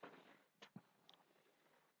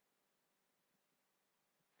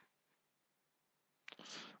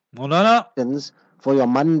 Maulana? for your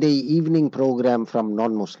Monday evening program from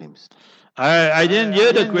non-Muslims? I didn't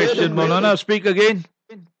hear the question, Maulana. Speak again.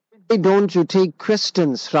 Why don't you take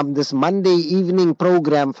questions from this Monday evening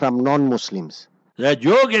program from non-Muslims? That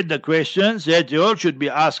you get the questions, that you all should be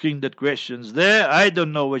asking the questions there. I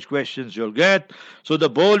don't know which questions you'll get. So the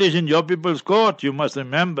ball is in your people's court. You must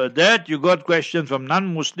remember that. You got questions from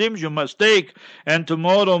non-Muslims, you must take. And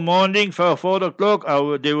tomorrow morning for 4 o'clock,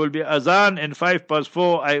 there will be azan, and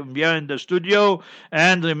 4:05, I am here in the studio.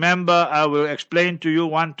 And remember, I will explain to you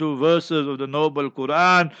 1-2 verses of the Noble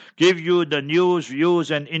Quran, give you the news,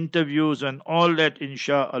 views, and interviews, and all that,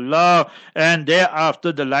 inshallah. And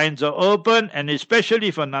thereafter, the lines are open, and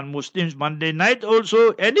especially for non-Muslims, Monday night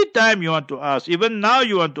also, anytime you want to ask, even now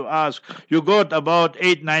you want to ask, you got about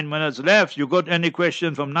 8-9 minutes left, you got any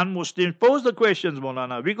question from non-Muslims, pose the questions,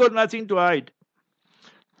 Maulana. We got nothing to hide.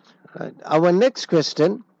 Right. Our next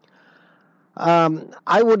question,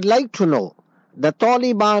 I would like to know, the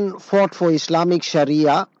Taliban fought for Islamic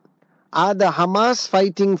Sharia. Are the Hamas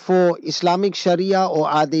fighting for Islamic Sharia, or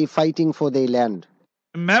are they fighting for their land?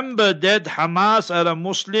 Remember that Hamas are a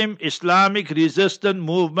Muslim Islamic resistant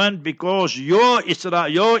movement because your Israel,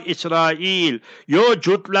 your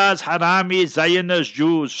Jutlas, Harami, Zionist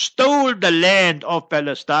Jews stole the land of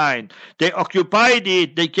Palestine. They occupied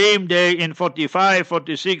it. They came there in 45,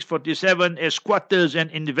 46, 47 as squatters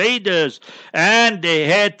and invaders. And they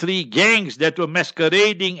had 3 gangs that were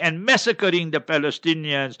masquerading and massacring the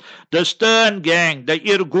Palestinians. The Stern gang, the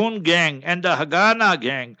Irgun gang, and the Haganah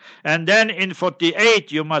gang. And then in 48,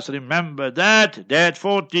 you must remember that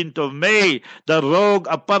 14th of May, the rogue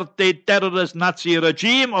apartheid terrorist Nazi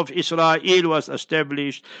regime of Israel was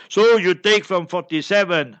established. So you take from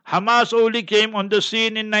 47, Hamas only came on the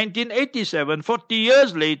scene in 1987, 40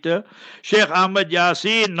 years later. Sheikh Ahmad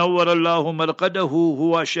Yassin, Nawwarallahu Marqadahu, who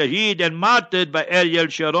was shaheed and martyred by Ariel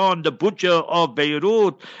Sharon, the butcher of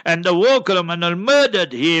Beirut, and the war criminal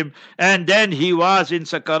murdered him, and then he was in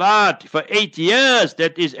Sakarat for 8 years.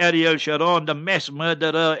 That is Ariel Sharon, the mass murderer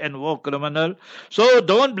and war criminal. So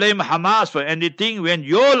don't blame Hamas for anything when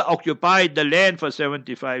you all occupied the land for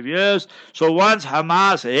 75 years. So once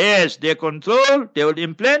Hamas has their control, they will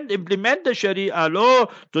implement the Sharia law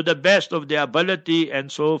to the best of their ability and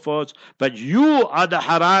so forth. But you are the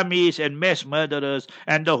haramis and mass murderers,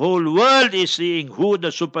 and the whole world is seeing who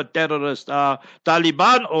the super terrorists are.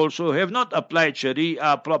 Taliban also have not applied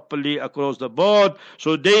Sharia properly across the board,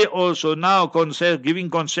 so they also now giving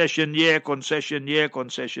concession here,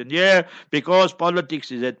 because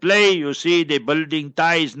politics is at play. You see, they're building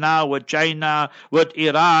ties now with China, with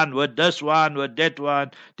Iran, with this one, with that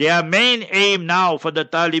one. Their main aim now for the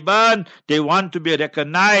Taliban, they want to be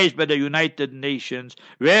recognized by the United Nations.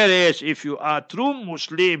 Whereas if you are true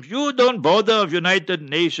Muslims, you don't bother of United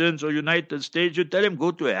Nations or United States. You tell them,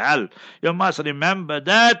 go to hell. You must remember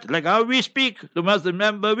that. Like how we speak, you must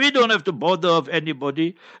remember, we don't have to bother of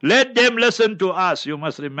anybody. Let them listen to us, you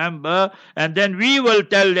must remember. And then we will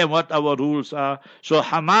tell them what our rules are. So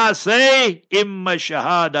Hamas say, imma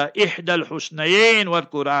shahada, ihdal husnayn,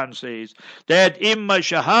 what Quran says. That imma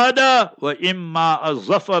shahada wa imma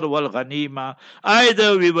al-zafar wal ghanima.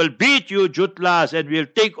 Either we will beat you, Jutlas, and we'll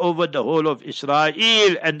take over the whole of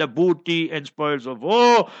Israel and the booty and spoils of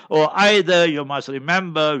war, or either, you must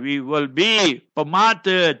remember, we will be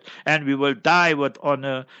martyred and we will die with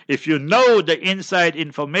honor. If you know the inside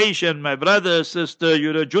information, my brother, sister,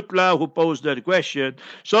 you're a Jutla who posed that question.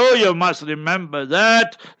 So you must remember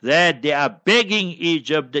that they are begging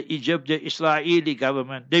Egypt, the Israeli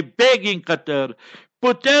government, they're begging Qatar,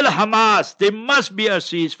 tell Hamas, there must be a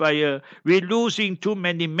ceasefire. We're losing too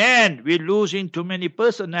many men. We're losing too many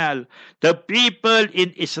personnel. The people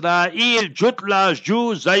in Israel, Jutlas,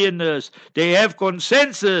 Jews, Zionists, they have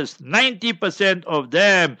consensus. 90% of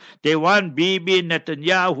them, they want Bibi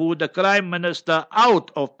Netanyahu, the prime minister, out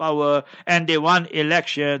of power, and they want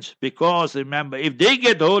elections because, remember, if they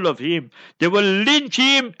get hold of him, they will lynch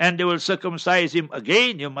him and they will circumcise him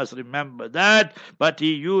again. You must remember that. But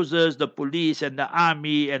he uses the police and the army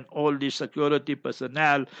and all the security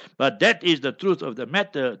personnel. But that is the truth of the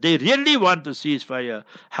matter. They really want a ceasefire.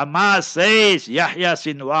 Hamas says Yahya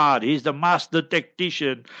Sinwar, he's the master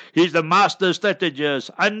tactician, he's the master strategist.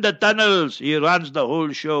 Under tunnels, he runs the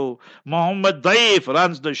whole show. Muhammad Daif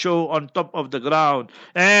runs the show on top of the ground.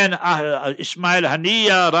 And Ismail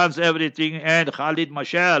Haniya runs everything, and Khalid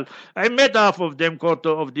Mashal. I met half of them, quarter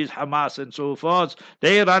of this Hamas and so forth.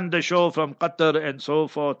 They run the show from Qatar and so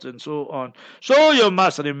forth and so on. So you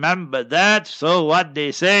must remember that. So what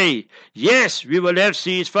they say, yes, we will have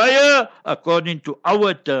ceasefire according to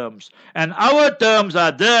our terms. And our terms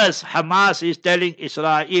are this. Hamas is telling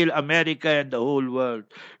Israel, America, and the whole world,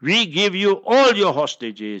 We give you all your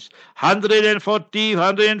hostages, 140,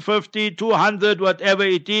 150, 200, whatever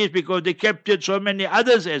it is, because they captured so many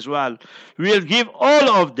others as well. We'll give all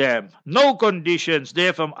of them, no conditions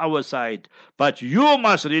there from our side. But you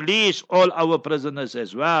must release all our prisoners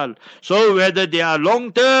as well. So whether they are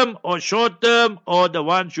long term or short term, or the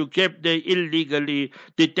ones you kept there illegally,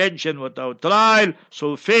 detention without trial,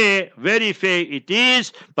 so fair, very fair it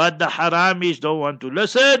is. But the Haramis don't want to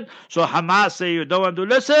listen. So Hamas say you don't want to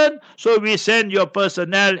listen. So we send your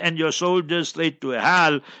personnel and your soldiers straight to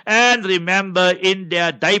hell. And remember, in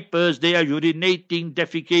their diapers they are urinating,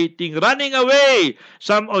 defecating, running away.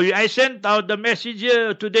 Some of you, I sent out the message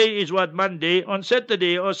here. Today is what, Monday? On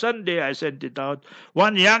Saturday or Sunday I sent it out.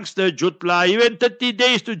 One youngster, Jutla, he went 30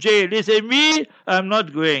 days to jail. He said, me, I'm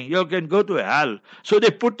not going. You can go to hell. So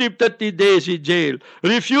they put him 30 days in jail.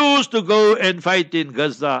 Refused to go and fight in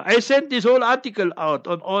Gaza. I sent this whole article out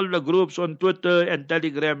on all the groups on Twitter and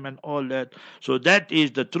Telegram and all that. So that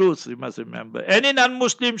is the truth, you must remember. Any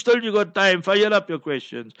non-Muslim, still you got time. Fire up your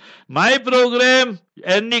questions. My program,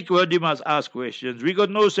 anybody must ask questions. We got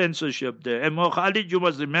no censorship there. And Khalid, you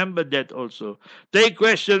must remember that also. Take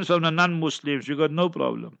questions from the non-Muslims. You got no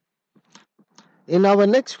problem. In our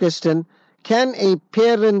next question, can a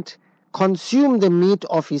parent consume the meat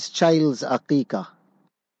of his child's aqiqah?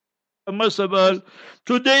 Permissible.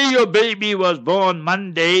 Today your baby was born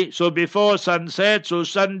Monday, so before sunset, so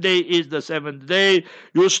Sunday is the 7th day.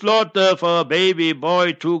 You slaughter for a baby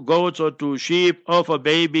boy 2 goats or 2 sheep, or for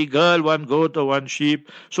baby girl 1 goat or 1 sheep.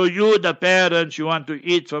 So you, the parents, you want to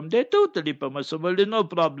eat from there, totally permissible. There's no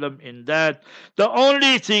problem in that. The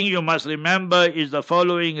only thing you must remember is the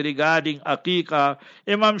following regarding aqiqah.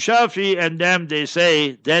 Imam Shafi and them, they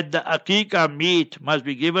say that the aqiqah meat must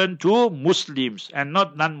be given to Muslims and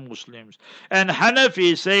not non-Muslims. And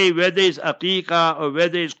Hanafi say whether it's aqiqah or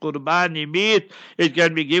whether it's qurbani meat, it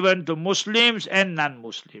can be given to Muslims and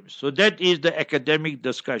non-Muslims. So that is the academic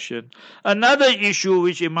discussion. Another issue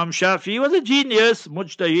which Imam Shafi was a genius,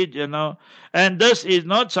 mujtahid, and this is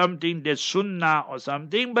not something that's sunnah or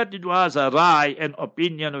something, but it was a rai, an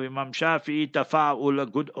opinion of Imam Shafi, tafa'ul, a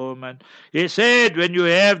good omen. He said when you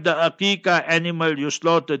have the aqiqah animal, you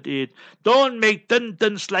slaughtered it, don't make 10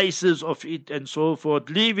 slices of it and so forth.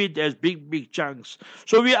 Leave it as big chunks.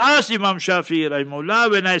 So we ask Imam Shafi,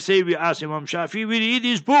 rahimahullah. When I say we ask Imam Shafi, we read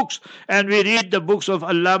his books and we read the books of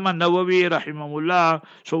Allama Nawawi, rahimahullah.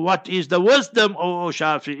 So what is the wisdom of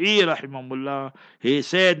Shafi'i, rahimahullah? He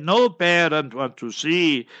said no parent wants to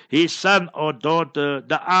see his son or daughter,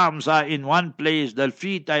 the arms are in one place, the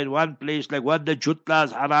feet are in one place, like what the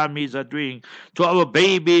Jutlas, Haramis are doing to our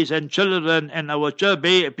babies and children and our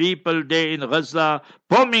people there in Gaza,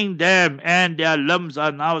 bombing them, and their limbs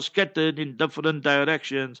are now scattered in different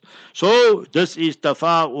directions. So this is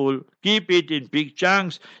tafa'ul. Keep it in big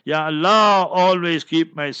chunks. Ya Allah, always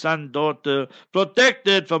keep my son, daughter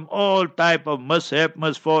protected from all type of mishap,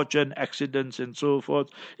 misfortune, accidents and so forth.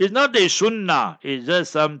 It's not a sunnah. It's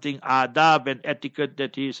just something adab and etiquette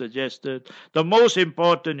that he suggested. The most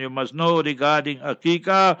important you must know regarding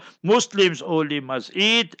aqiqah, Muslims only must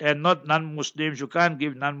eat and not non-Muslims. You can't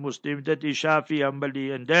give non-Muslims. That is Shafi,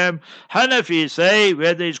 Hanbali and them. Hanafi say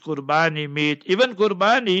whether it's qurbani meat, even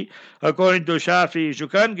qurbani, according to Shafi, you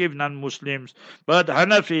can't give non-Muslims. But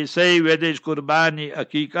Hanafi say whether it's qurbani,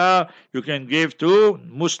 aqiqah, you can give to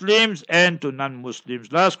Muslims and to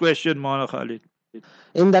non-Muslims. Last question, Maulana Khalid.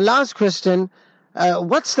 In the last question,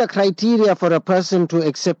 what's the criteria for a person to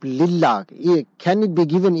accept lillah? Can it be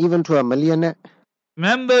given even to a millionaire?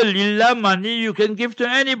 Remember, lillah money you can give to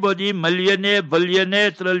anybody, millionaire,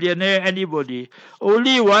 billionaire, trillionaire, anybody.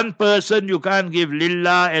 Only one person you can't give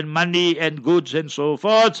lillah and money and goods and so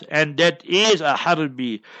forth, and that is a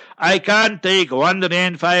harbi. I can't take 1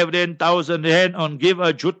 rand, 5 rand, 1,000 rand and give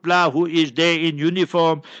a jutla who is there in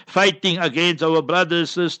uniform fighting against our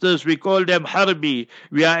brothers, sisters. We call them harbi.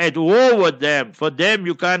 We are at war with them. For them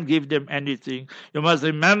you can't give them anything. You must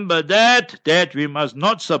remember that we must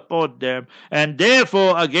not support them. And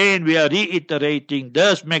therefore again we are reiterating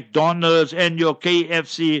this McDonald's and your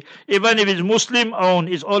KFC, even if it's Muslim owned,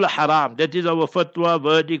 is all haram. That is our fatwa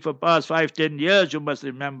verdict for past 5-10 years. You must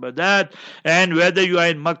remember that. And whether you are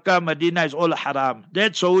in Makkah, Medina, is all haram.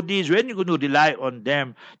 That Saudis, when you're going to rely on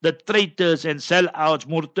them, the traitors and sellouts,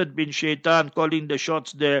 Murtad bin Shaitan calling the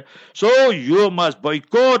shots there. So you must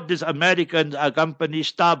boycott this American company,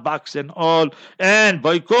 Starbucks and all, and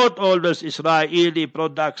boycott all those Israeli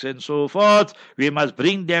products and so forth. We must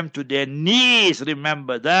bring them to their knees.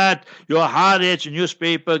 Remember that. Your Haaretz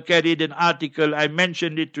newspaper carried an article. I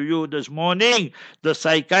mentioned it to you this morning. The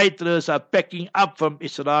psychiatrists are packing up from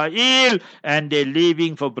Israel and they're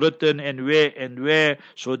leaving for Britain and where and where.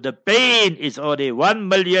 So the pain is already 1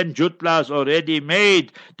 million jutlas already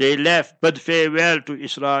made. They left, bid farewell to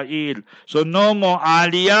Israel. So no more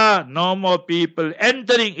aliyah, no more people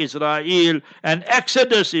entering Israel, and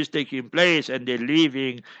exodus is taking place and they're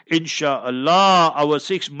leaving. Insha'Allah, our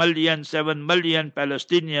 6 million, 7 million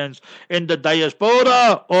Palestinians in the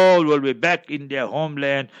diaspora, all will be back in their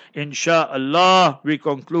homeland. Insha'Allah, we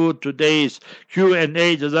conclude today's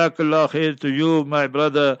Q&A. Jazakallah khair to you, my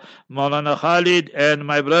brother Maulana Khalid, and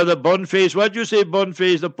my brother Boniface. What you say,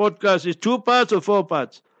 Boniface? The podcast is 2 parts or 4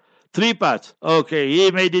 parts? 3 parts. Okay,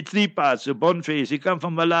 he made it 3 parts. The Boniface, he come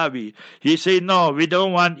from Malawi. He say, no, we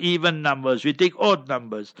don't want even numbers. We take odd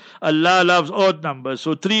numbers. Allah loves odd numbers.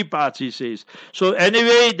 So 3 parts, he says. So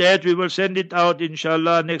anyway, that we will send it out,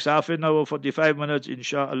 inshallah, next half an hour, 45 minutes,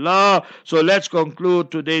 inshallah. So let's conclude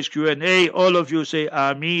today's Q&A. All of you say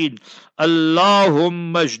Ameen.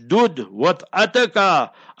 Allahumma jdud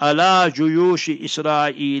wat'ataka ala juyushi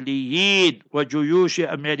Israeliyin wa juyushi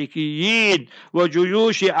Amerikiyin wa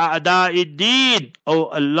juyushi a'da'iddin. Oh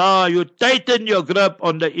Allah, you tighten your grip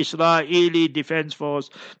on the Israeli Defense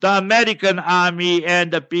Force, the American army,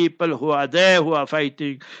 and the people who are there who are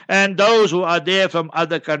fighting, and those who are there from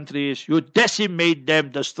other countries. You decimate them,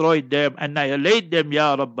 destroy them, annihilate them,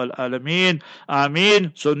 Ya Rabbal Alameen.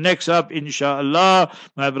 Ameen. So next up, inshallah,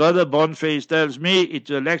 my brother Boniface tells me it's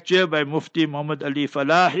a lecture by Mufti Muhammad Ali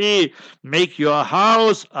Falahi. Make your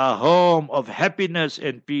house a home of happiness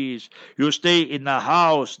and peace. You stay in a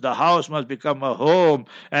house, the house must become a home,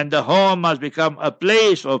 and the home must become a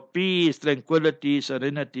place of peace, tranquility,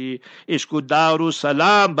 serenity. Isku daru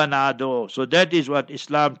salam banado. So that is what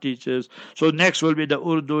Islam teaches. So next will be the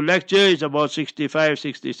Urdu lecture. It's about 65,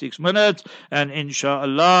 66 minutes. And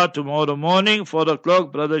inshallah, tomorrow morning, 4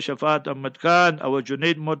 o'clock, Brother Shafat Ahmad Khan, our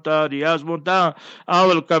Junaid Mutta, Riyaz Mutta, I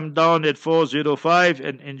will come down at 4:05,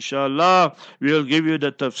 and inshallah, we will give you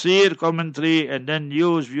the tafsir, commentary, and then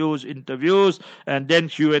news, views, interviews, and then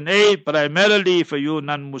Q&A, primarily for you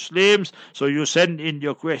non-Muslims. So you send in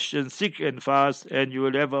your questions thick and fast, and you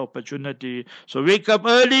will have an opportunity. So wake up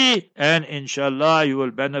early, and inshallah, you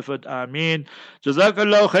will benefit. Ameen.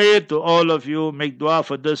 Jazakallah khair to all of you. Make dua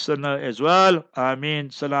for this sunnah as well. Ameen.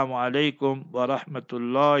 Assalamu alaikum wa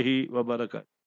rahmatullahi wa barakatuh.